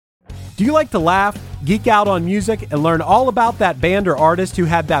Do you like to laugh, geek out on music, and learn all about that band or artist who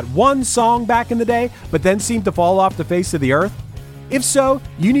had that one song back in the day, but then seemed to fall off the face of the earth? If so,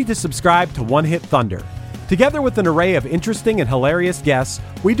 you need to subscribe to One Hit Thunder. Together with an array of interesting and hilarious guests,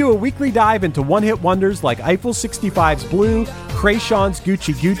 we do a weekly dive into one-hit wonders like Eiffel 65's Blue, Krayshawn's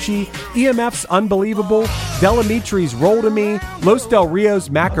Gucci Gucci, EMF's Unbelievable, Delamitri's Roll to Me, Los Del Rio's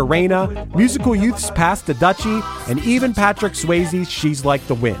Macarena, Musical Youth's Pass the Dutchie, and even Patrick Swayze's She's Like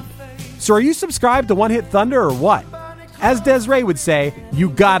the Wind. So are you subscribed to One Hit Thunder or what? As Desiree would say, you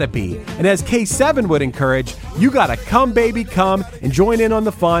gotta be. And as K7 would encourage, you gotta come baby come and join in on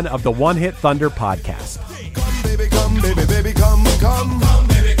the fun of the One Hit Thunder podcast. Come, baby, come, baby, baby, come, come. Come,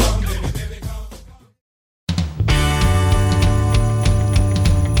 baby, come, baby, baby, come.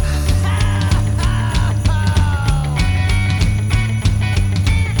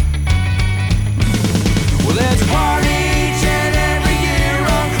 Well, there's a party each and every year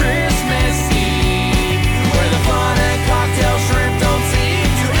on Christmas Eve, where the fun and cocktail shrimp don't seem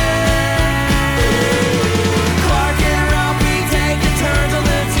to end. Clark and Ralphie taking turns on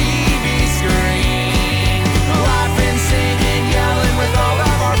the TV screen, laughing, singing, yelling with all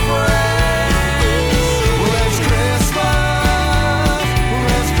of our friends. Well, it's Christmas,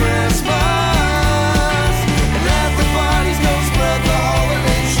 and everybody's gonna spread the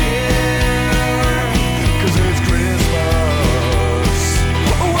holiday cheer, 'cause it's Christmas.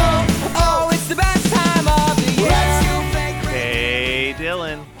 Whoa, oh, it's the best time of the year. Hey,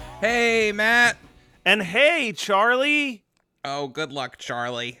 Dylan. Hey, Matt. And hey, Charlie. Oh, good luck,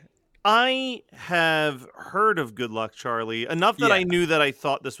 Charlie. I have heard of Good Luck Charlie enough that Yeah. I knew that I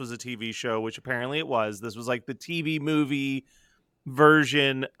thought this was a TV show, which apparently it was. This was like the TV movie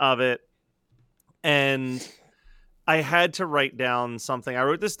version of it. And I had to write down something. I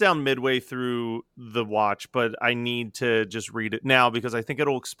wrote this down midway through the watch, but I need to just read it now because I think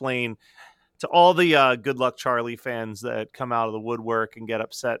it'll explain to all the Good Luck Charlie fans that come out of the woodwork and get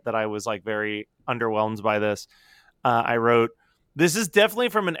upset that I was like very underwhelmed by this. I wrote, "This is definitely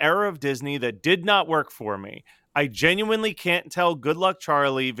from an era of Disney that did not work for me. I genuinely can't tell Good Luck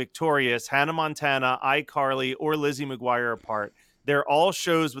Charlie, Victorious, Hannah Montana, iCarly, or Lizzie McGuire apart. They're all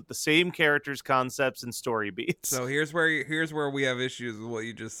shows with the same characters, concepts, and story beats." So here's where we have issues with what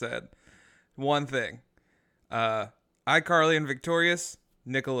you just said. One thing, iCarly and Victorious,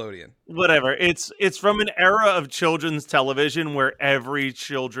 Nickelodeon. Whatever. It's from an era of children's television where every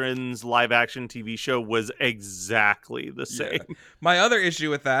children's live action TV show was exactly the same. Yeah. My other issue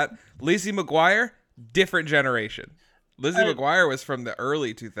with that, Lizzie McGuire, different generation. Lizzie McGuire was from the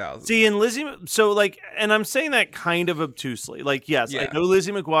early 2000s. See, and Lizzie, so like, and I'm saying that kind of obtusely. Like, yes, Yeah. I know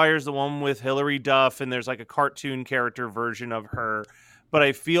Lizzie McGuire is the one with Hilary Duff, and there's like a cartoon character version of her. But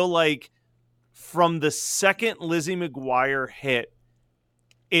I feel like from the second Lizzie McGuire hit,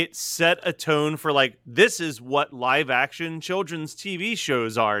 it set a tone for like, this is what live action children's TV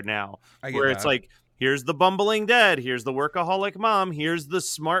shows are now. I get Where it's that. like, here's the bumbling dad, here's the workaholic mom, here's the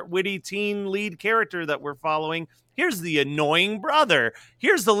smart, witty teen lead character that we're following, here's the annoying brother,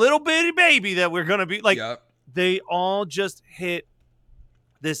 here's the little bitty baby that we're going to be like, Yep. they all just hit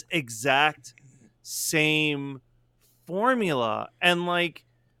this exact same formula. And like,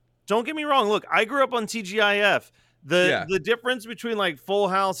 don't get me wrong, look, I grew up on TGIF. The difference between like Full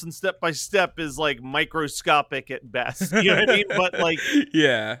House and Step by Step is like microscopic at best. You know what I mean? But like,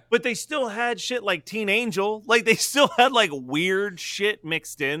 Yeah. but they still had shit like Teen Angel. Like they still had like weird shit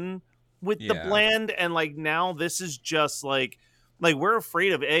mixed in with the Yeah. blend. And like now this is just like we're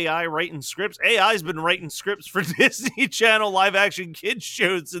afraid of AI writing scripts. AI's been writing scripts for Disney Channel live action kids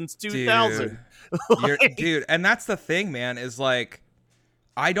shows since 2000. Dude, and that's the thing, man, is like,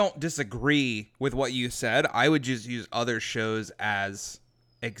 I don't disagree with what you said. I would just use other shows as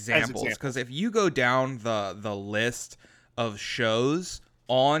examples. Because if you go down the list of shows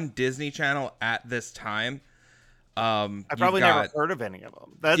on Disney Channel at this time, I probably never heard of any of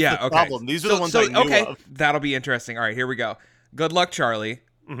them. That's the okay. problem. These are the ones I knew of. That'll be interesting. All right, here we go. Good Luck Charlie.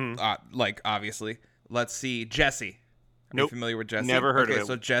 Mhm. Like, obviously. Let's see. Jessie. Are you Nope. familiar with Jessie? Never heard of it.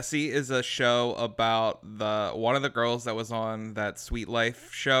 So Jessie is a show about one of the girls that was on that Sweet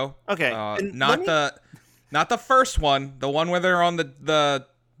Life show. Okay. And Not the first one, the one where they're on the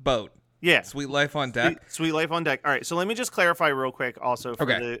boat. Yeah. Sweet Life on Deck. Sweet Life on Deck. All right. So let me just clarify real quick also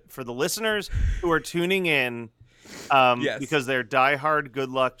for the listeners who are tuning in Yes. because they're diehard Good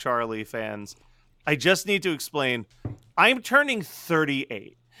Luck Charlie fans. I just need to explain. I'm turning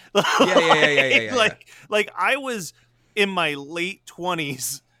 38. Yeah. Like I was in my late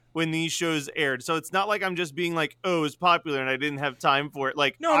 20s when these shows aired. So it's not like I'm just being like, oh, it's popular and I didn't have time for it.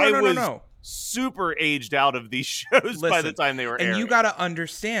 Like No. super aged out of these shows by the Listen, time they were and airing. you got to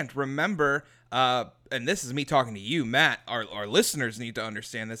understand, remember, and this is me talking to you, Matt, our listeners need to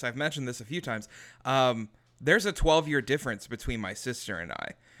understand this. I've mentioned this a few times. There's a 12-year difference between my sister and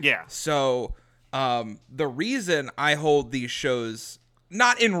I. Yeah. So the reason I hold these shows,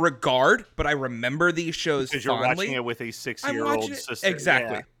 not in regard, but I remember these shows Because you're fondly. watching it with a I'm 6-year-old watching it- sister.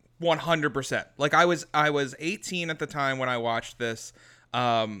 Exactly. Yeah. 100%. Like I was 18 at the time when I watched this.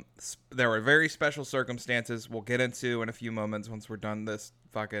 There were very special circumstances we'll get into in a few moments once we're done this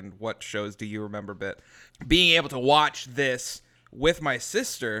fucking what shows do you remember bit. Being able to watch this with my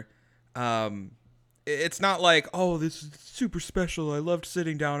sister, it's not like, oh, this is super special. I loved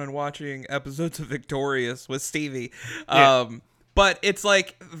sitting down and watching episodes of Victorious with Stevie. Yeah. But it's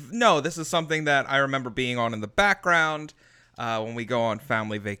like, no, this is something that I remember being on in the background. When we go on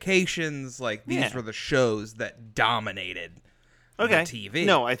family vacations, like these were the shows that dominated the TV.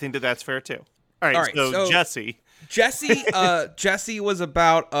 No, I think that's fair too. All right, so Jesse. Jesse was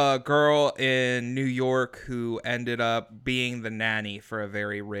about a girl in New York who ended up being the nanny for a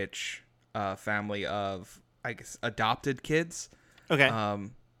very rich family of, I guess, adopted kids. Okay.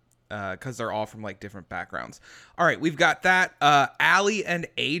 Because they're all from like different backgrounds. All right, we've got that. Allie and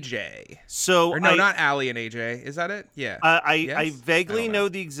AJ. So Or no, not Allie and AJ. Is that it? Yeah. I Yes? vaguely I don't know. know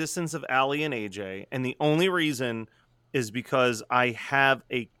the existence of Allie and AJ, and the only reason is because I have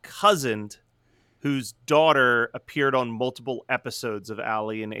a cousin whose daughter appeared on multiple episodes of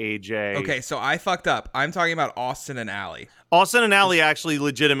Allie and AJ. Okay, so I fucked up. I'm talking about Austin and Allie. Austin and Allie actually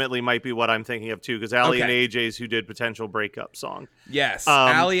legitimately might be what I'm thinking of too, because Allie Okay. and AJ's Who Did Potential Breakup song. Yes, Um,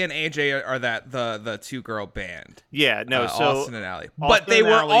 Allie and AJ are that the two girl band. Yeah, no, so Austin and Allie, but Austin they and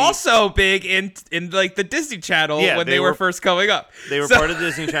were Allie- also big in like the Disney Channel Yeah, when they they were were- first coming up. they were So- part of the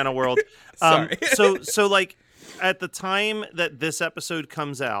Disney Channel world. Sorry. So like at the time that this episode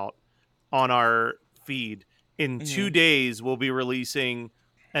comes out on our feed, in 2 days we'll be releasing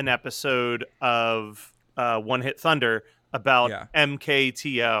an episode of One Hit Thunder about Yeah.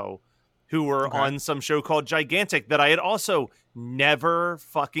 MKTO, who were Okay. on some show called Gigantic that I had also never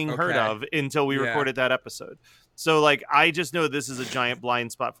fucking heard Okay. of until we Yeah. recorded that episode. So like I just know this is a giant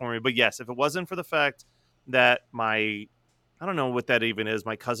blind spot for me. But yes, if it wasn't for the fact that I don't know what that even is.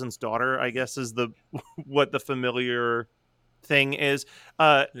 My cousin's daughter, I guess, is the what the familiar thing is.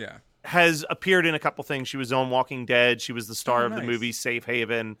 yeah. Has appeared in a couple things. She was on Walking Dead. She was the star Oh, of the nice. movie Safe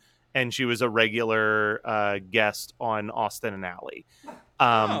Haven, and she was a regular guest on Austin and Allie.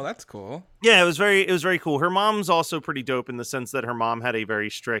 Oh, that's cool. Yeah, it was very cool. Her mom's also pretty dope in the sense that her mom had a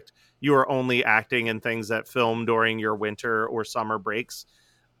very strict, you are only acting in things that film during your winter or summer breaks.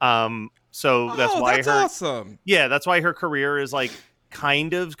 So that's why that's her awesome. yeah, that's why her career is like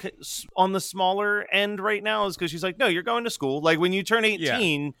kind of on the smaller end right now, is because she's like, no, you're going to school. Like when you turn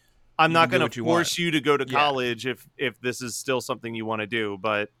 18, I'm You not can do going what to you force want. you to go to Yeah. college if this is still something you want to do.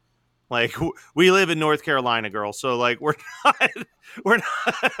 But like we live in North Carolina, girl, so like we're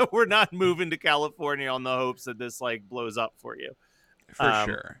not moving to California on the hopes that this like blows up for you. For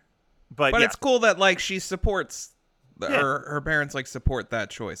sure. But, But yeah, it's cool that like she supports Yeah. her parents like support that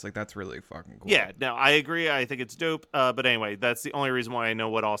choice. Like that's really fucking cool. yeah, no, I agree. I think it's dope. But anyway, that's the only reason why I know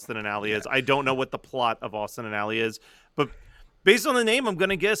what Austin and Allie is. I don't know what the plot of Austin and Allie is, but based on the name, I'm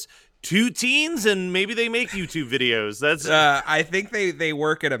gonna guess two teens, and maybe they make YouTube videos. That's I think they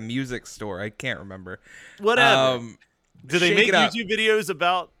work at a music store. I can't remember. whatever. Do they Shake make It Up. YouTube videos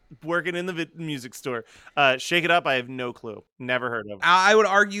about working in the music store? Shake It Up. I have no clue. Never heard of. I would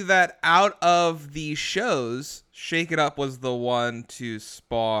argue that out of the shows, Shake It Up was the one to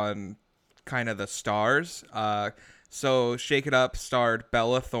spawn kind of the stars. So Shake It Up starred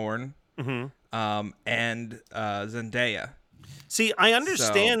Bella Thorne and Zendaya. See, I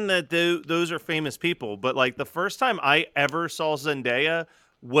understand that those are famous people, but like the first time I ever saw Zendaya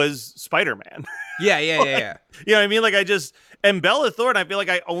was Spider-Man. Yeah. You know what I mean? Like and Bella Thorne, I feel like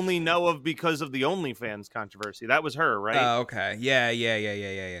I only know of because of the OnlyFans controversy. That was her, right? Okay. Yeah.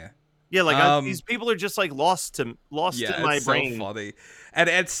 Yeah, like these people are just like lost in my it's brain. so funny. And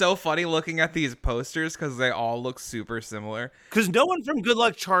it's so funny looking at these posters because they all look super similar. Because no one from Good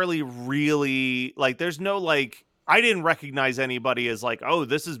Luck Charlie really like. There's no like. I didn't recognize anybody as like, oh,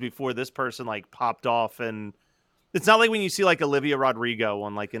 this is before this person like popped off, and it's not like when you see like Olivia Rodrigo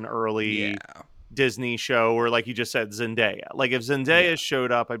on like an early Yeah. Disney show, or like you just said Zendaya. Like if Zendaya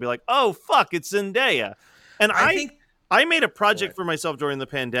showed up, I'd be like, oh fuck, it's Zendaya. And I think I made a project What? for myself during the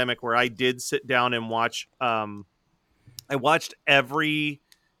pandemic where I did sit down and watch. I watched every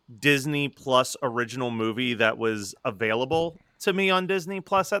Disney Plus original movie that was available to me on Disney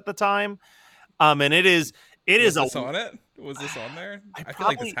Plus at the time, and it is It is this on it? Was this on there? I feel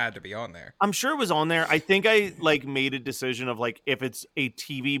like this had to be on there. I'm sure it was on there. I think I like made a decision of like if it's a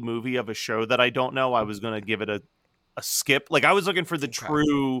TV movie of a show that I don't know, I was gonna give it a skip. Like I was looking for the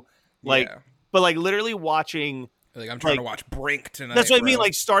true like, but like literally watching. Like I'm trying to watch Brink tonight. That's what I mean.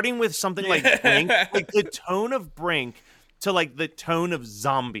 Like starting with something like Brink, like the tone of Brink to like the tone of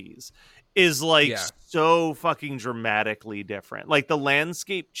Zombies is like so fucking dramatically different. Like the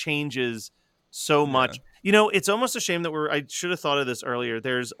landscape changes so much. You know, it's almost a shame that I should have thought of this earlier.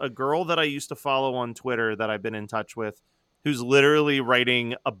 There's a girl that I used to follow on Twitter that I've been in touch with who's literally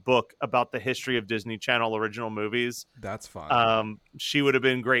writing a book about the history of Disney Channel original movies. That's fine. She would have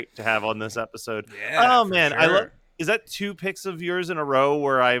been great to have on this episode. Yeah, oh man, sure. I love. Is that 2 picks of yours in a row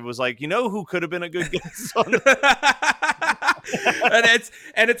where I was like, you know who could have been a good guest on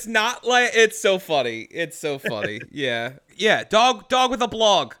and it's not like it's so funny. It's so funny. Yeah. Dog with a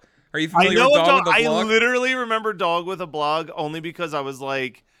blog. Are you familiar with Dog with a Blog? I literally remember Dog with a Blog only because I was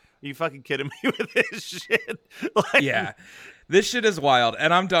like, are you fucking kidding me with this shit? Like, yeah. This shit is wild,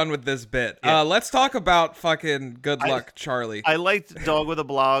 and I'm done with this bit. Yeah. Let's talk about fucking Good Luck, Charlie. I liked Dog with a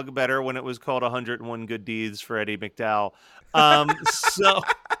Blog better when it was called 101 Good Deeds for Eddie McDowell.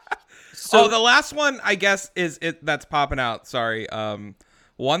 So the last one, I guess, is it that's popping out. Sorry.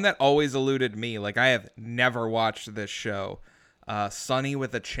 One that always eluded me. Like, I have never watched this show. Sonny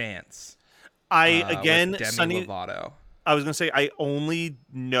with a Chance. Sonny Lovato. I was gonna say I only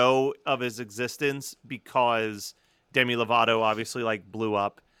know of his existence because Demi Lovato obviously like blew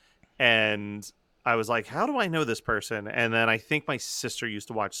up, and I was like, how do I know this person? And then I think my sister used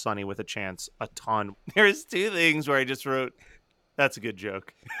to watch Sonny with a Chance a ton. There's 2 things where I just wrote, that's a good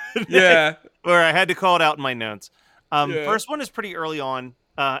joke. Yeah. Where I had to call it out in my notes. First one is pretty early on,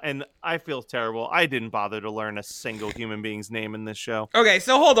 and I feel terrible. I didn't bother to learn a single human being's name in this show. Okay,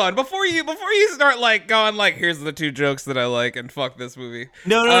 so hold on. Before you start like going like, here's the 2 jokes that I like and fuck this movie.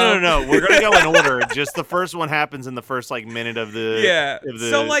 No. We're gonna go in order. Just the first one happens in the first like minute of the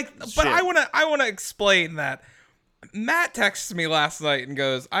So like, shit. but I wanna explain that. Matt texts me last night and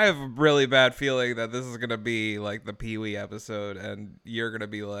goes, I have a really bad feeling that this is gonna be like the Pee-wee episode, and you're gonna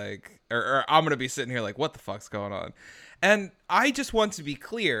be like, or I'm gonna be sitting here like, what the fuck's going on? And I just want to be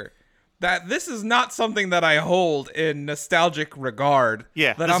clear that this is not something that I hold in nostalgic regard.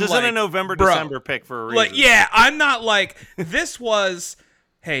 Yeah, that this isn't a November, December pick for a reason. Like, yeah, I'm not like, this was,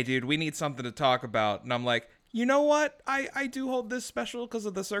 hey, dude, we need something to talk about. And I'm like, you know what? I do hold this special because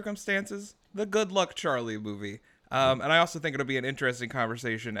of the circumstances. The Good Luck Charlie movie. And I also think it'll be an interesting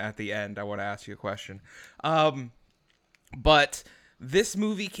conversation at the end. I want to ask you a question. But this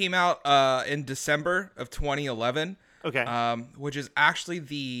movie came out in December of 2011. Okay. Which is actually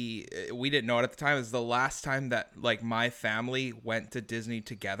we didn't know it at the time, is the last time that like my family went to Disney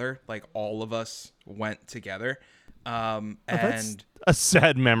together. Like all of us went together. And that's a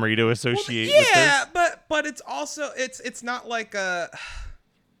sad memory to associate with this. Yeah, but it's also it's not like I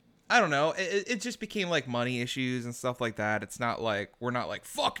don't know. It just became like money issues and stuff like that. It's not like we're not like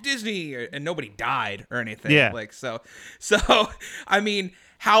fuck Disney and nobody died or anything. Yeah. Like so I mean,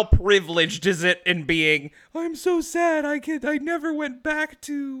 how privileged is it in being, I'm so sad I never went back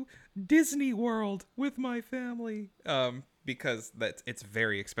to Disney World with my family. Because it's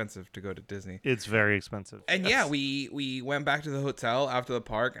very expensive to go to Disney. It's very expensive. And yeah, we went back to the hotel after the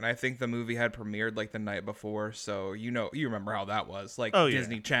park, and I think the movie had premiered like the night before, so you remember how that was. Like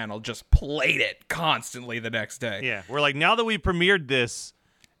Disney Channel just played it constantly the next day. Yeah, we're like, now that we premiered this,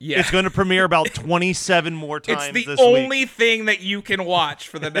 yeah, it's going to premiere about 27 more times it's the this only week. thing that you can watch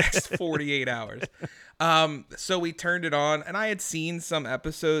for the next 48 hours. So we turned it on, and I had seen some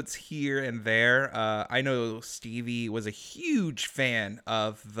episodes here and there. I know Stevie was a huge fan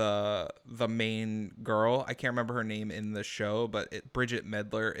of the main girl. I can't remember her name in the show, but Bridget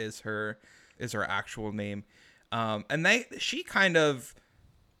Medler is her actual name. And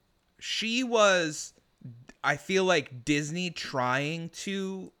she was, I feel like, Disney trying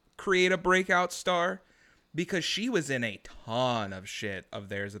to create a breakout star, because she was in a ton of shit of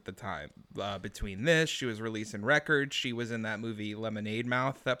theirs at the time. Between this, she was releasing records. She was in that movie Lemonade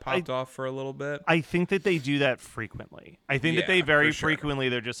Mouth that popped off for a little bit. I think that they do that frequently. I think that they very frequently,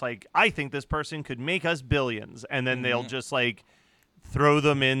 they're just like, I think this person could make us billions. And then they'll just like throw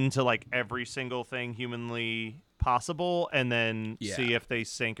them into like every single thing humanly possible and then see if they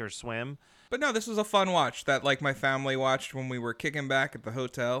sink or swim. But no, this was a fun watch that like my family watched when we were kicking back at the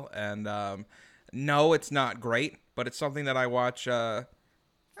hotel. And no, it's not great, but it's something that I watch. I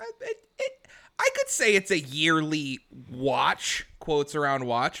could say it's a yearly watch, quotes around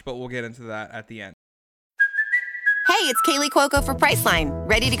watch, but we'll get into that at the end. Hey, it's Kaylee Cuoco for Priceline.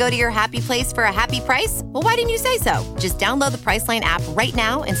 Ready to go to your happy place for a happy price? Well, why didn't you say so? Just download the Priceline app right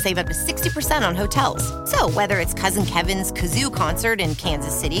now and save up to 60% on hotels. So whether it's Cousin Kevin's Kazoo Concert in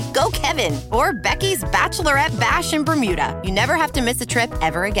Kansas City, go Kevin, or Becky's Bachelorette Bash in Bermuda, you never have to miss a trip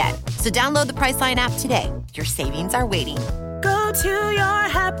ever again. So download the Priceline app today. Your savings are waiting. Go to your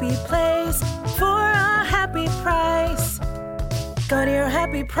happy place for a happy price. Go to your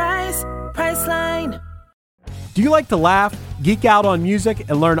happy price, Priceline. Do you like to laugh, geek out on music,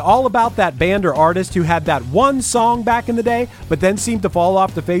 and learn all about that band or artist who had that one song back in the day, but then seemed to fall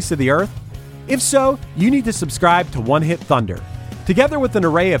off the face of the earth? If so, you need to subscribe to One Hit Thunder. Together with an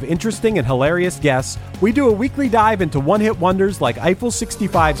array of interesting and hilarious guests, we do a weekly dive into one-hit wonders like Eiffel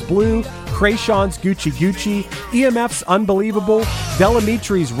 65's Blue, Krayshawn's Gucci Gucci, EMF's Unbelievable,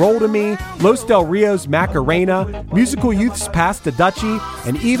 Delamitri's Roll to Me, Los Del Rio's Macarena, Musical Youth's Pass to Dutchie,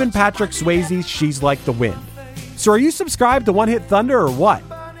 and even Patrick Swayze's She's Like the Wind. So are you subscribed to One Hit Thunder or what?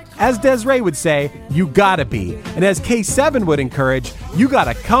 As Desiree would say, you gotta be. And as K7 would encourage, you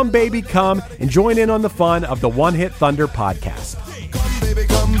gotta come baby come and join in on the fun of the One Hit Thunder podcast. Come, baby,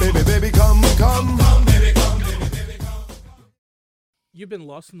 come, baby, baby, come, come. Come, baby, come, baby, baby, come. You've been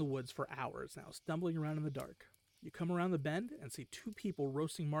lost in the woods for hours now, stumbling around in the dark. You come around the bend and see two people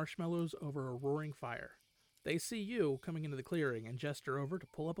roasting marshmallows over a roaring fire. They see you coming into the clearing and gesture over to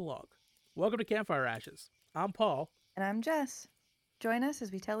pull up a log. Welcome to Campfire Ashes. I'm Paul. And I'm Jess. Join us as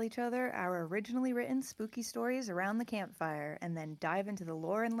we tell each other our originally written spooky stories around the campfire and then dive into the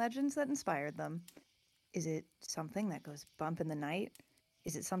lore and legends that inspired them. Is it something that goes bump in the night?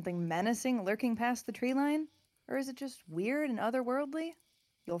 Is it something menacing lurking past the tree line? Or is it just weird and otherworldly?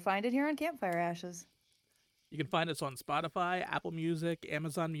 You'll find it here on Campfire Ashes. You can find us on Spotify, Apple Music,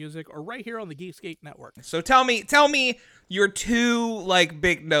 Amazon Music, or right here on the Geekscape Network. So tell me your two like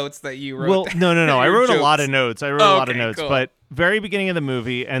big notes that you wrote. Well, no. I wrote a lot of notes. Cool. But very beginning of the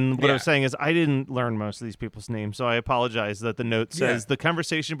movie, and what I was saying is I didn't learn most of these people's names, so I apologize that the note says the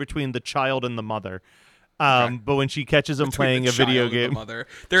conversation between the child and the mother. But when she catches him playing a video game,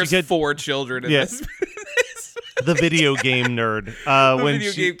 there's 4 children in this. The video game nerd.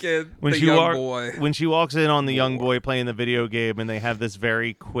 When she walks in on the young boy playing the video game, and they have this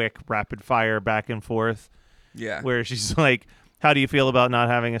very quick, rapid fire back and forth. Yeah. Where she's like, "How do you feel about not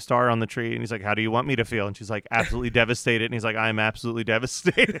having a star on the tree?" And he's like, "How do you want me to feel?" And she's like, "Absolutely devastated." And he's like, "I'm absolutely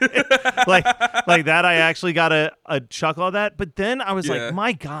devastated." like that. I actually got a chuckle at that. But then I was like,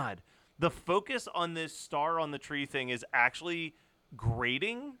 my God, the focus on this star on the tree thing is actually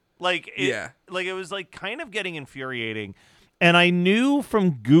grating. It was like kind of getting infuriating. And I knew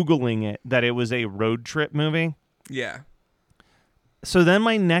from Googling it that it was a road trip movie. Yeah. So then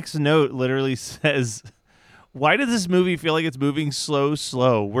my next note literally says, why does this movie feel like it's moving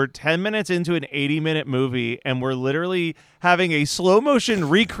slow? We're 10 minutes into an 80-minute movie, and we're literally having a slow-motion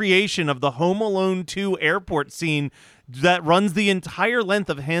recreation of the Home Alone 2 airport scene that runs the entire length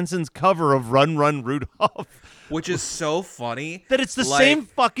of Hanson's cover of Run, Run, Rudolph. Which is so funny. That it's the same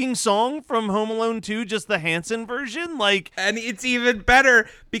fucking song from Home Alone 2, just the Hanson version. And it's even better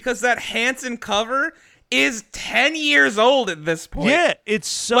because that Hanson cover is 10 years old at this point. Yeah, it's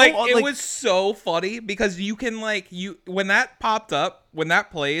so... it was so funny because you can, when that popped up, when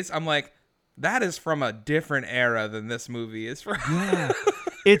that plays, I'm like, that is from a different era than this movie is from. Yeah.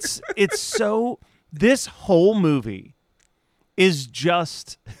 It's so... This whole movie is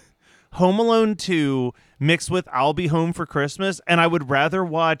just Home Alone 2 mixed with I'll Be Home for Christmas, and I would rather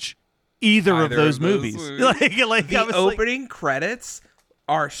watch either of those movies. The opening credits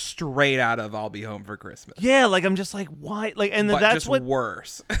are straight out of I'll Be Home for Christmas. Yeah, I'm just like, why? And but that's just what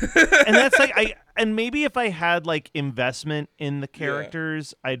worse. And that's and maybe if I had investment in the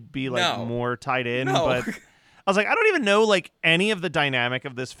characters, I'd be more tied in. No. But I was like, I don't even know any of the dynamic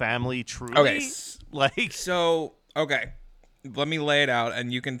of this family truly. Okay. Okay. Let me lay it out,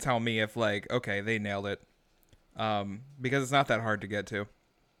 and you can tell me if okay, they nailed it. Because it's not that hard to get to.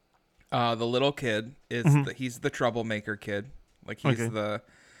 The little kid is he's the troublemaker kid.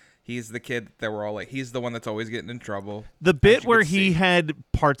 He's the kid that we're all he's the one that's always getting in trouble. The bit where he had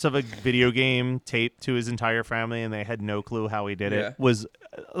parts of a video game taped to his entire family and they had no clue how he did it was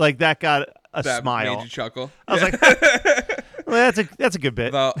that got that smile. Made you chuckle. I was like, well, that's a good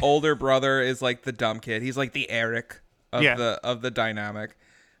bit. The older brother is the dumb kid. He's the Eric of the dynamic.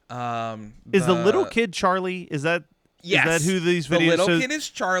 Is the little kid Charlie? Is that who these videos? The little kid is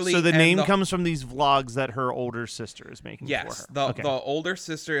Charlie. So the name comes from these vlogs that her older sister is making for her. The older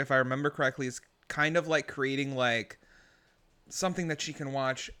sister, if I remember correctly, is kind of creating something that she can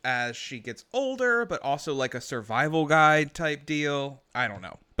watch as she gets older, but also a survival guide type deal. I don't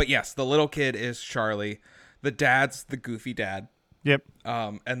know. But yes, the little kid is Charlie. The dad's the goofy dad. Yep.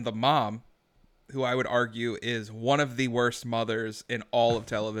 And the mom, who I would argue is one of the worst mothers in all of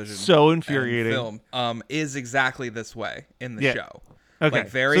television. So infuriating. Film, is exactly this way in the show. Okay. Like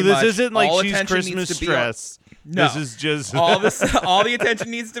very so this much, isn't like all she's attention Christmas needs to be stress. No. This is just all the attention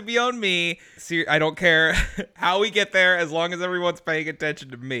needs to be on me. I don't care how we get there as long as everyone's paying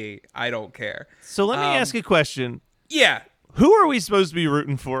attention to me. I don't care. So let me ask a question. Yeah. Who are we supposed to be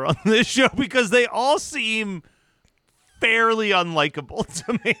rooting for on this show? Because they all seem fairly unlikable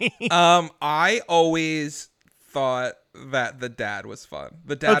to me. I always thought that the dad was fun.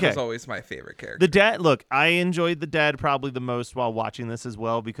 The dad was always my favorite character. The dad, look, I enjoyed the dad probably the most while watching this as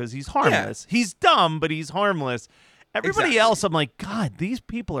well because he's harmless. Yeah. He's dumb, but he's harmless. Everybody else, I'm like, God, these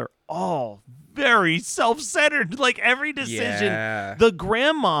people are all very self-centered. Like every decision. Yeah. The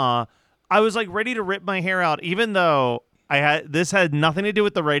grandma, I was like ready to rip my hair out, even though this had nothing to do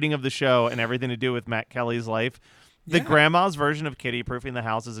with the writing of the show and everything to do with Matt Kelly's life. The grandma's version of kitty-proofing the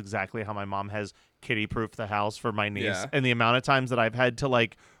house is exactly how my mom has kitty-proofed the house for my niece. Yeah. And the amount of times that I've had to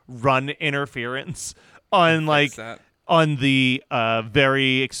like run interference on on the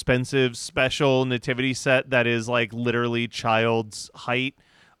very expensive special nativity set that is like literally child's height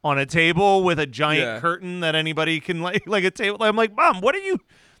on a table with a giant curtain that anybody can like a table. I'm like, Mom, what are you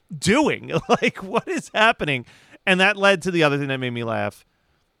doing? Like, what is happening? And that led to the other thing that made me laugh.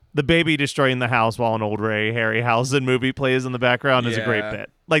 The baby destroying the house while an old Ray Harryhausen movie plays in the background is a great bit.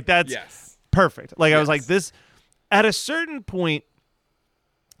 Like, that's perfect. Like, I was like, this, at a certain point,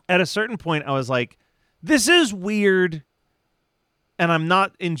 I was like, this is weird, and I'm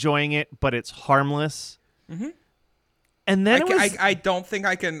not enjoying it, but it's harmless. Mm-hmm. And then I don't think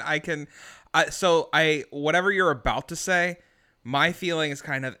I can. Whatever you're about to say, my feelings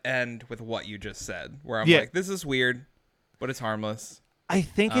kind of end with what you just said, where I'm like, this is weird, but it's harmless. I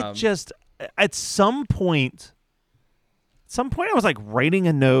think it just, at some point I was like writing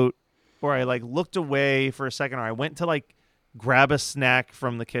a note, or I like looked away for a second, or I went to like grab a snack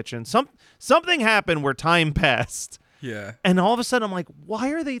from the kitchen. Something happened where time passed. Yeah. And all of a sudden I'm like, why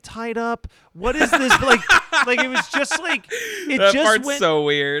are they tied up? What is this? like it was just like, that part's so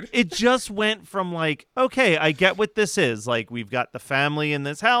weird. It just went from like, okay, I get what this is. Like, we've got the family in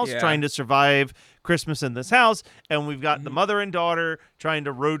this house trying to survive Christmas in this house, and we've got the mother and daughter trying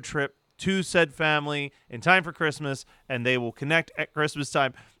to road trip to said family in time for Christmas, and they will connect at Christmas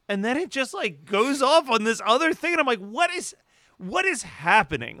time. And then it just like goes off on this other thing, and I'm like, what is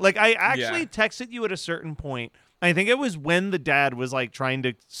happening? Like, I actually texted you at a certain point. I think it was when the dad was like trying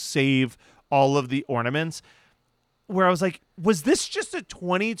to save all of the ornaments, where I was like, was this just a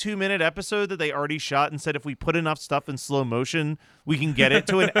 22-minute episode that they already shot and said if we put enough stuff in slow motion, we can get it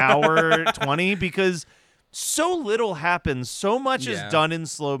to an hour 20? Because so little happens. So much is done in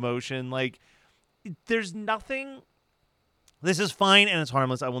slow motion. Like, there's nothing. This is fine and it's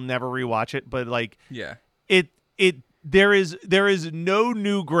harmless. I will never rewatch it, but like, there is no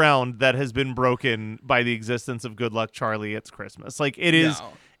new ground that has been broken by the existence of Good Luck Charlie. It's Christmas. Like, it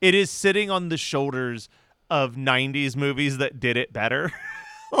is sitting on the shoulders of 90s movies that did it better.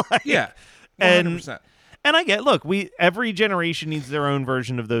 100%. And I get, look, every generation needs their own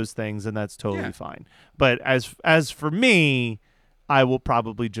version of those things, and that's totally fine. But as for me, I will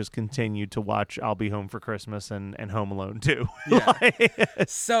probably just continue to watch I'll Be Home for Christmas and Home Alone too.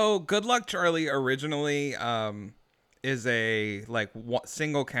 So Good Luck Charlie originally is a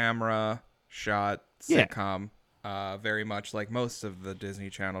single camera shot sitcom. Very much like most of the Disney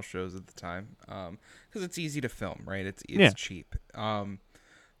Channel shows at the time, because it's easy to film, right? It's cheap.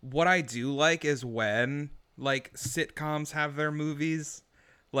 What I do like is when like sitcoms have their movies,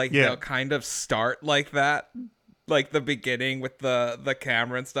 like they'll kind of start like that, like the beginning with the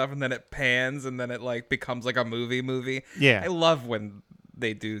camera and stuff, and then it pans, and then it like becomes like a movie. I love when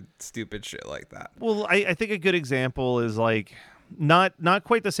they do stupid shit like that. Well, I think a good example is like not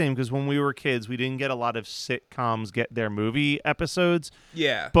quite the same, because when we were kids, we didn't get a lot of sitcoms get their movie episodes.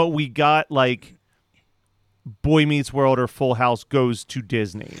 Yeah. But we got like Boy Meets World or Full House goes to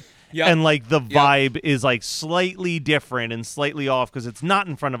Disney. Yep. And like the vibe is like slightly different and slightly off, because it's not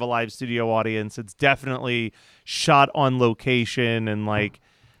in front of a live studio audience. It's definitely shot on location, and like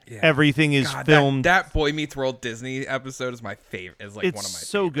everything is filmed. That Boy Meets World Disney episode is my favorite. Is like one of my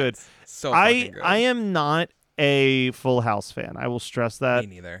so favorites. Good. So fucking good. I am not a Full House fan. I will stress that.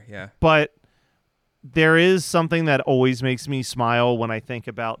 Me neither. Yeah. But there is something that always makes me smile when I think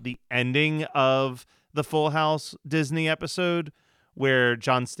about the ending of the Full House Disney episode, where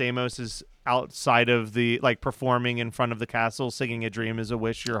John Stamos is outside of the like performing in front of the castle singing "A Dream Is a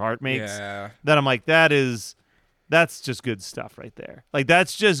Wish Your Heart Makes." Yeah. That I'm like, that is That's just good stuff right there. Like,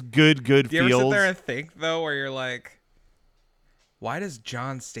 that's just good Do you feels. ever sit there and think, though, where you're like, why does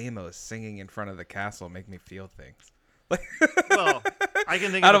John Stamos singing in front of the castle make me feel things? Well, I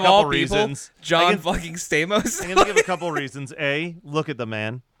can think Out of of a couple all reasons. people, John fucking Stamos. I can think of a couple reasons. A, look at the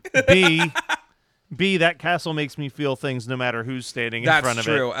man. B, that castle makes me feel things no matter who's standing in front of it.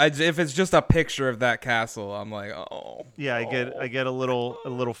 That's true. If it's just a picture of that castle, I'm like, oh. Yeah, I get a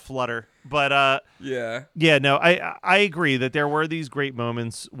little flutter. But Yeah. yeah, no, I agree that there were these great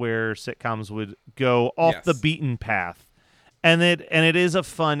moments where sitcoms would go off the beaten path. And it is a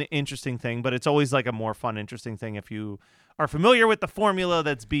fun, interesting thing, but it's always like a more fun, interesting thing if you are familiar with the formula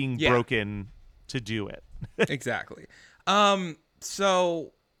that's being broken to do it. Exactly.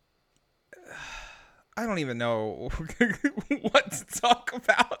 So I don't even know what to talk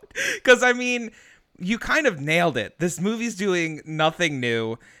about, because I mean, you kind of nailed it. This movie's doing nothing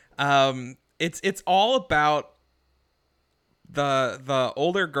new. It's all about the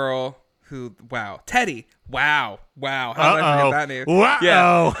older girl who, Teddy. Wow. How did I forget that name? Wow.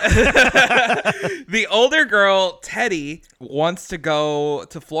 Yeah. The older girl, Teddy, wants to go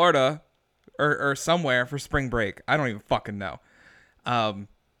to Florida or somewhere for spring break. I don't even fucking know.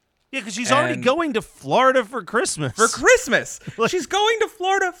 Yeah, because she's already going to Florida for Christmas. She's going to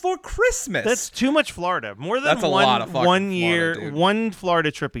Florida for Christmas. That's too much Florida. More than That's a lot of fucking one year, Florida, dude. one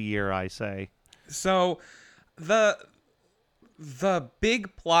Florida trip a year, I say. So the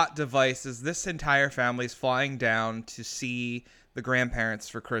big plot device is this entire family's flying down to see the grandparents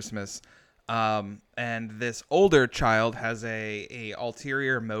for Christmas. And this older child has a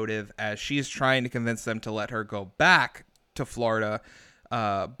ulterior motive as she's trying to convince them to let her go back to Florida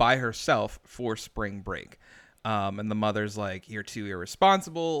by herself for spring break. And the mother's like, you're too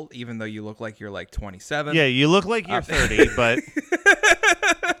irresponsible, even though you look like you're like 27. Yeah, you look like you're 30, but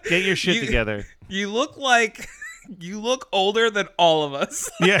get your shit together. You look like you look older than all of us.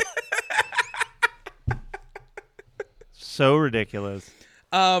 Yeah. So ridiculous.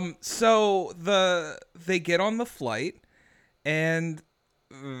 So they get on the flight and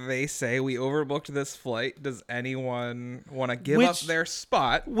they say, we overbooked this flight. Does anyone want to give up their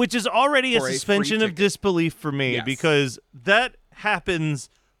spot? Which is already a suspension of disbelief for me, because that happens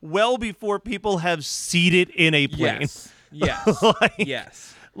well before people have seated in a plane. Yes.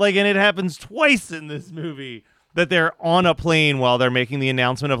 Yes. Like, and it happens twice in this movie that they're on a plane while they're making the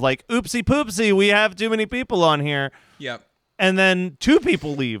announcement of like, oopsie poopsie, we have too many people on here. Yep. And then 2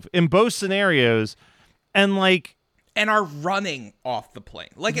 people leave in both scenarios, and are running off the plane.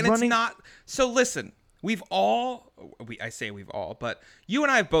 Like, and it's not. So listen, I say we've all, but you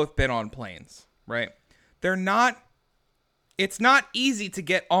and I have both been on planes, right? It's not easy to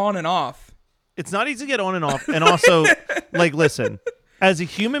get on and off. It's not easy to get on and off. And also, like, listen, as a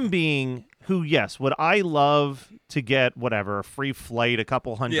human being who, yes, would I love to get whatever, a free flight, a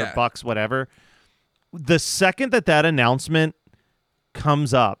couple $100, whatever. The second that announcement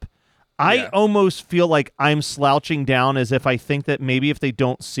comes up, I almost feel like I'm slouching down, as if I think that maybe if they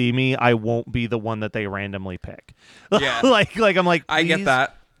don't see me, I won't be the one that they randomly pick. Yeah. like I'm like, I get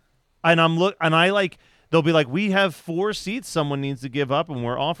that. And they'll be like, we have 4 seats someone needs to give up, and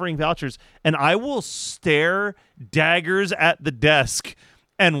we're offering vouchers. And I will stare daggers at the desk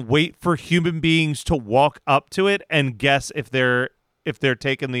and wait for human beings to walk up to it and guess if they're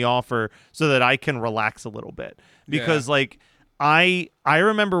taking the offer, so that I can relax a little bit. Because like I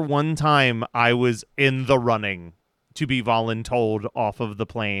remember one time I was in the running to be voluntold off of the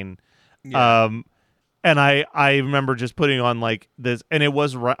plane. Yeah. And I remember just putting on like this, and it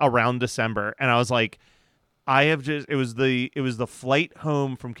was around December, and I was like, it was the flight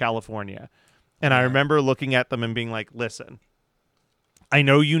home from California. And I remember looking at them and being like, listen, I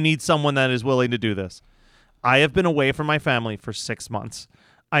know you need someone that is willing to do this. I have been away from my family for 6 months.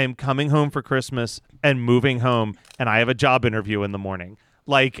 I am coming home for Christmas and moving home, and I have a job interview in the morning.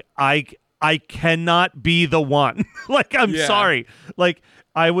 Like, I cannot be the one. Like, I'm sorry. Like,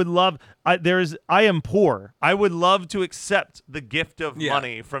 I am poor. I would love to accept the gift of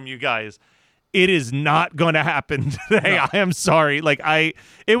money from you guys. It is not going to happen today. No. I am sorry. Like,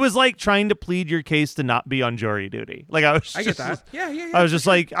 it was like trying to plead your case to not be on jury duty. Like, I get that. Yeah. I was just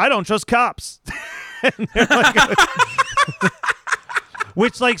like, I don't trust cops.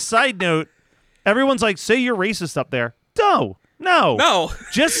 Which, like, side note, everyone's like, say you're racist up there. No.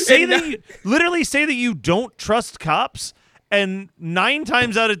 Just say literally say that you don't trust cops, and 9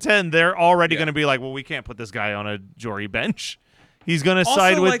 times out of 10, they're already going to be like, well, we can't put this guy on a jury bench. He's going to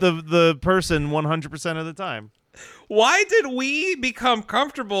side with the person 100% of the time. Why did we become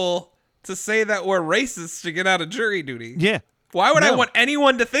comfortable to say that we're racist to get out of jury duty? Yeah. Why would I want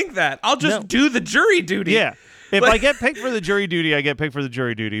anyone to think that? I'll just do the jury duty. Yeah. If I get picked for the jury duty, I get picked for the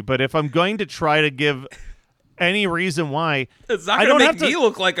jury duty. But if I'm going to try to give any reason why, it's not going to make me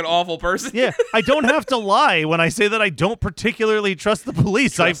look like an awful person. Yeah, I don't have to lie when I say that I don't particularly trust the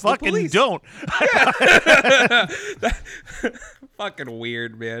police. I fucking don't. Yeah. Fucking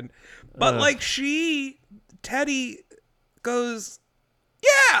weird, man. But like Teddy goes,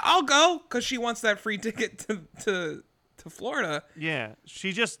 yeah, I'll go, because she wants that free ticket to Florida. Yeah,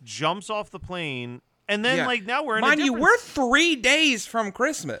 she just jumps off the plane. And then, like, now we're in Mind you, we're 3 days from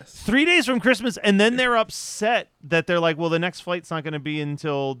Christmas. 3 days from Christmas, and then they're upset that they're like, well, the next flight's not going to be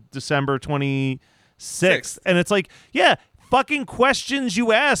until December 26th. And it's like, yeah, fucking questions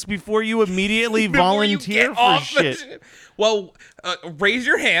you ask before you immediately volunteer for shit. Well, raise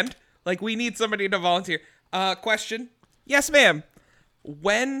your hand. Like, we need somebody to volunteer. Question. Yes, ma'am.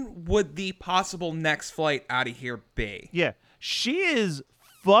 When would the possible next flight out of here be? Yeah, she is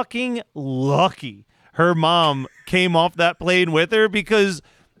fucking lucky her mom came off that plane with her, because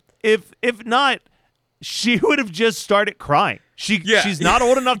if not, she would have just started crying. She's not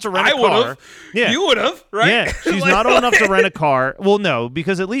old enough to rent a car. I would have. Yeah. You would have, right? Yeah, she's not old enough to rent a car. Well, no,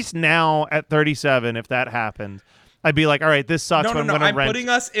 because at least now at 37, if that happened, I'd be like, all right, this sucks. No, I'm putting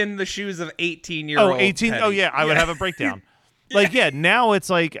us in the shoes of 18-year-old. Oh, 18. Teddy. Oh, yeah, I would have a breakdown. Like, now it's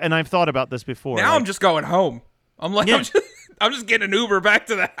like, and I've thought about this before. Now like, I'm just going home. I'm like, I'm just getting an Uber back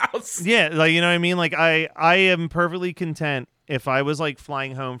to the house. Yeah, like, you know what I mean? Like, I am perfectly content if I was like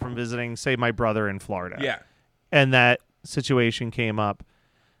flying home from visiting, say, my brother in Florida. Yeah. And that situation came up.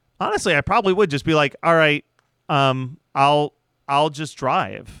 Honestly, I probably would just be like, all right, I'll just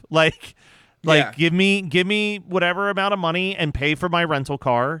drive. Like give me whatever amount of money and pay for my rental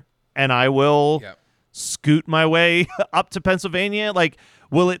car, and I will scoot my way up to Pennsylvania. Like,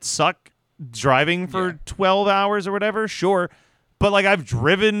 will it suck driving for 12 hours or whatever? Sure. But like, I've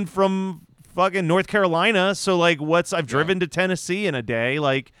driven from fucking North Carolina, so like I've driven to Tennessee in a day.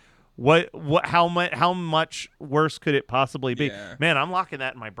 Like, how much worse could it possibly be? Man, I'm locking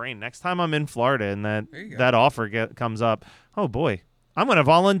that in my brain. Next time I'm in Florida and that offer comes up, oh boy, I'm gonna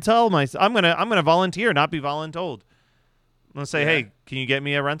volunteer, not be voluntold. I'm gonna say, hey, can you get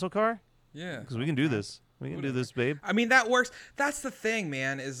me a rental car? Yeah, because we can do this. We can do this, babe. I mean, that works. That's the thing,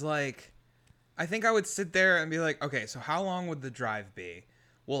 man. Is like, I think I would sit there and be like, okay, so how long would the drive be?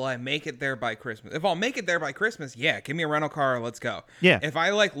 Will I make it there by Christmas? If I'll make it there by Christmas, yeah, give me a rental car, let's go. Yeah. If I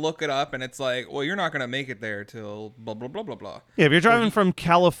like look it up and it's like, well, you're not gonna make it there till blah blah blah blah blah. Yeah, if you're driving from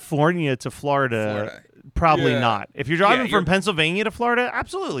California to Florida. Probably not. If you're driving from Pennsylvania to Florida,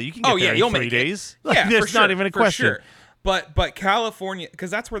 absolutely, you can get there in 3 days. Yeah, there's not even a question. Sure. But California,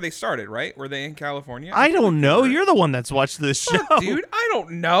 because that's where they started, right? Were they in California? I don't know. You're the one that's watched this show, dude. I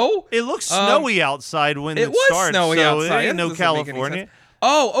don't know. It looks snowy outside when it was starts. Snowy so outside. It ain't no California.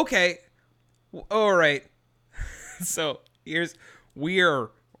 Oh, okay. All right. So we're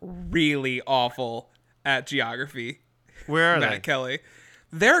really awful at geography. Where are Matt they? Kelly.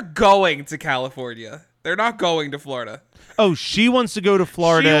 They're going to California. They're not going to Florida. Oh, she wants to go to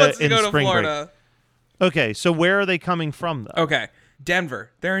Florida. She wants to in go to spring Florida. break. Okay, so where are they coming from, though? Okay, Denver.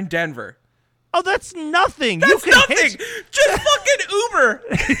 They're in Denver. Oh, that's nothing. That's nothing. Just fucking Uber.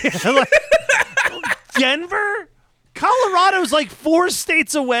 Denver? Colorado's like 4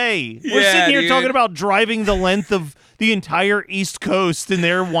 states away. We're sitting here talking about driving the length of the entire East Coast, and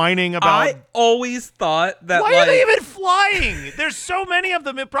they're whining about... I always thought that... Why are they even flying? There's so many of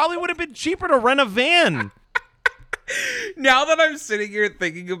them. It probably would have been cheaper to rent a van. Now that I'm sitting here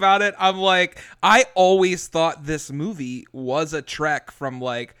thinking about it, I'm like, I always thought this movie was a trek from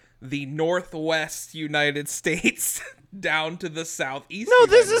like the Northwest United States down to the Southeast. No,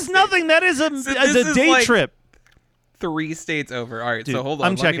 this is nothing. That is a day trip. 3 states over. All right, dude, so hold on.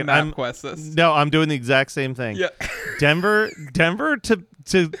 I'm checking. I'm quest this. No, I'm doing the exact same thing. Yeah. Denver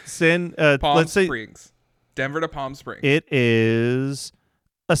to send. Let's say Springs. Denver to Palm Springs. It is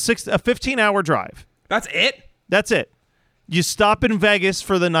a 15-hour drive. That's it. That's it. You stop in Vegas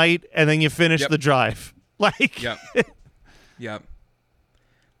for the night, and then you finish the drive. Like, yep.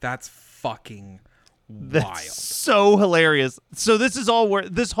 That's fucking wild. So hilarious. So this is all where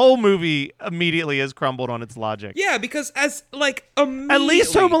this whole movie immediately has crumbled on its logic. Yeah, because at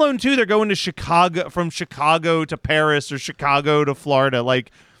least Home Alone 2, they're going to Chicago, from Chicago to Paris or Chicago to Florida.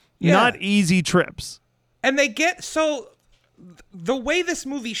 Like, not easy trips. And they get the way this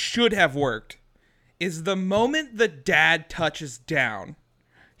movie should have worked is the moment the dad touches down,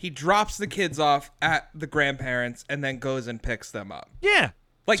 he drops the kids off at the grandparents and then goes and picks them up. Yeah.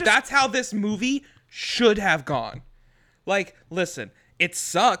 That's how this movie should have gone. Like, listen, it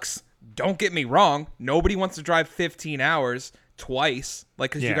sucks. Don't get me wrong. Nobody wants to drive 15 hours twice, like,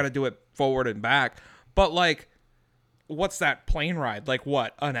 because you got to do it forward and back. But, like, what's that plane ride? Like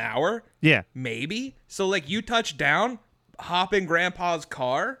what, an hour? Yeah. Maybe. So like you touch down, hop in Grandpa's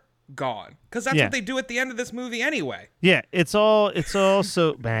car, gone. Because that's what they do at the end of this movie anyway. Yeah, it's all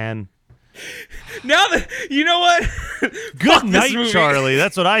so man. Now that you know what? Good night, Charlie.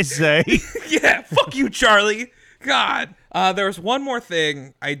 That's what I say. Yeah, fuck you, Charlie. God. There was one more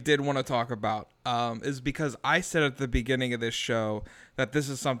thing I did want to talk about. Is because I said at the beginning of this show that this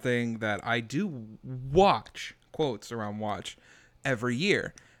is something that I do watch, quotes around watch, every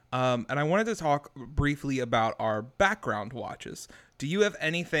year. And I wanted to talk briefly about our background watches. Do you have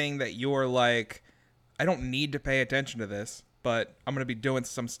anything that you're like, I don't need to pay attention to this, but I'm going to be doing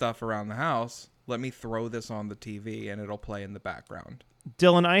some stuff around the house. Let me throw this on the TV and it'll play in the background.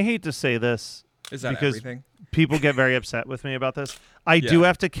 Dylan, I hate to say this. Is that because everything? People get very upset with me about this. I do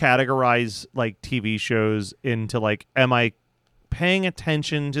have to categorize like TV shows into like, am I paying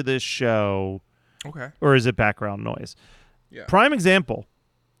attention to this show? Okay. Or is it background noise? Yeah. Prime example.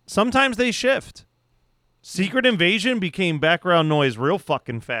 Sometimes they shift. Secret Invasion became background noise real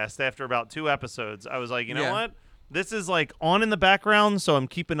fucking fast after about 2 episodes. I was like, you know what? This is like on in the background, so I'm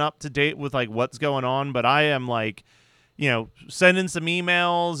keeping up to date with like what's going on, but I am like, you know, sending some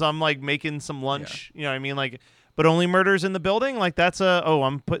emails. I'm like making some lunch. You know what I mean? Like, but Only Murders in the Building, like that's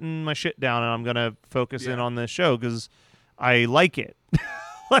I'm putting my shit down and I'm going to focus in on this show because I like it.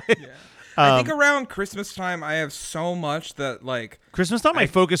 I think around Christmas time, I have so much that like... Christmas time, I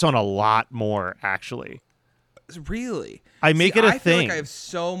focus on a lot more, actually. Really? I make it a I feel thing. like I have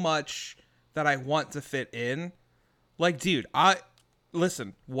so much that I want to fit in. Like, dude,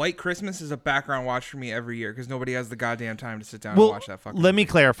 listen, White Christmas is a background watch for me every year because nobody has the goddamn time to sit down and watch that fucking let me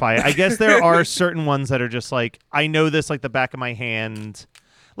movie. clarify. I guess there are certain ones that are just like, I know this like the back of my hand.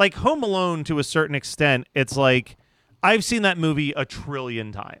 Like Home Alone, to a certain extent, it's like, I've seen that movie a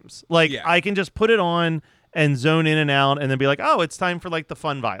trillion times. Like, I can just put it on and zone in and out and then be like, oh, it's time for like the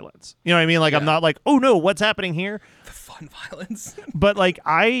fun violence. You know what I mean? Like, I'm not like, oh no, what's happening here? The fun violence. But like,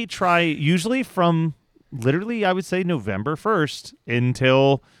 I try usually from literally, I would say November 1st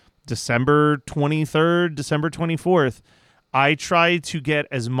until December 23rd, December 24th. I try to get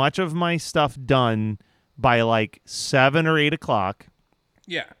as much of my stuff done by like 7 or 8 o'clock.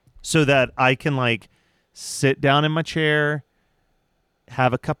 Yeah. So that I can like sit down in my chair,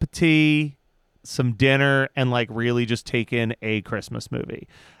 have a cup of tea, some dinner, and like really just take in a Christmas movie.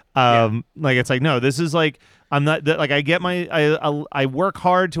 Like it's like, no, this is like, I'm not like, I get my, I work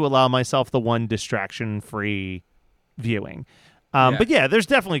hard to allow myself the one distraction free viewing. But yeah, there's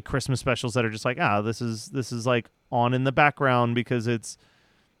definitely Christmas specials that are just like, this is like on in the background because it's,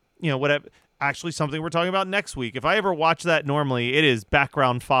 you know, whatever. Actually, something we're talking about next week. If I ever watch that normally, it is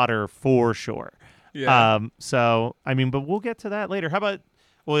background fodder for sure. Yeah. So I mean, but we'll get to that later. How about?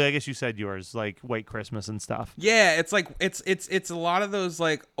 Well, I guess you said yours, like White Christmas and stuff. Yeah, it's like it's a lot of those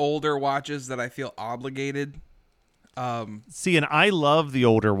like older watches that I feel obligated. See, and I love the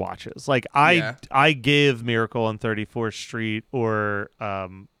older watches. Like I give Miracle on 34th Street or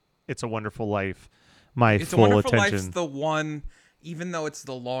It's a Wonderful Life my It's full a Wonderful attention. Life's the one. Even though it's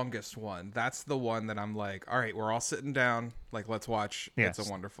the longest one, that's the one that I'm like, all right, we're all sitting down. Like, let's watch It's a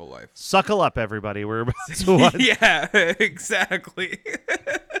Wonderful Life. Suckle up, everybody. We're about to watch. Yeah, exactly.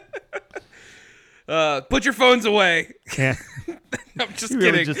 Put your phones away. Yeah. I'm just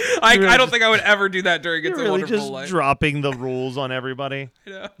Really kidding. I I don't think I would ever do that during It's a really Wonderful just Life. dropping the rules on everybody.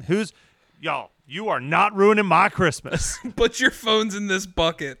 Yeah. Y'all, you are not ruining my Christmas. Put your phones in this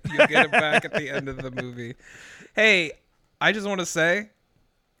bucket. You'll get it back at the end of the movie. Hey, I just want to say,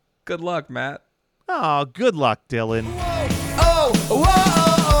 good luck, Matt. Oh, good luck, Dylan. Oh, whoa,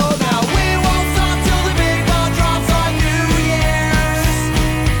 oh, now we won't stop till the big ball drops on New Year's.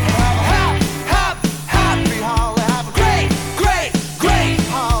 Happy holiday, have a great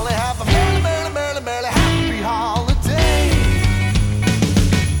holiday, have a merry happy holiday.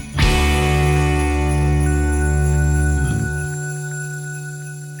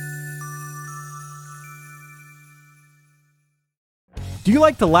 Do you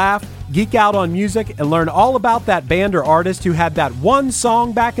like to laugh, geek out on music, and learn all about that band or artist who had that one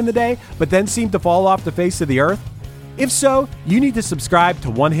song back in the day, but then seemed to fall off the face of the earth? If so, you need to subscribe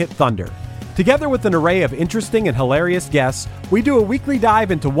to One Hit Thunder. Together with an array of interesting and hilarious guests, we do a weekly dive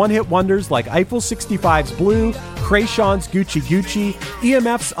into one-hit wonders like Eiffel 65's Blue, Krayshawn's Gucci Gucci,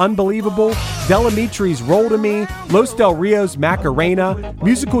 EMF's Unbelievable, Delamitri's Roll to Me, Los Del Rio's Macarena,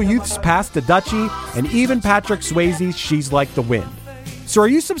 Musical Youth's Pass the Dutchie, and even Patrick Swayze's She's Like the Wind. So are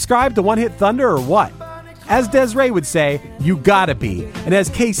you subscribed to One Hit Thunder or what? As Desiree would say, you gotta be. And as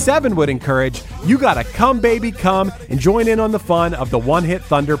K7 would encourage, you gotta come baby come and join in on the fun of the One Hit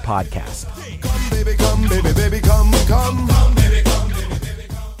Thunder podcast. baby, come, baby, baby, come, come. Come, baby, come, baby, baby,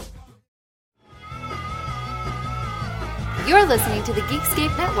 come. You're listening to the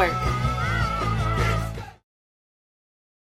Geekscape Network.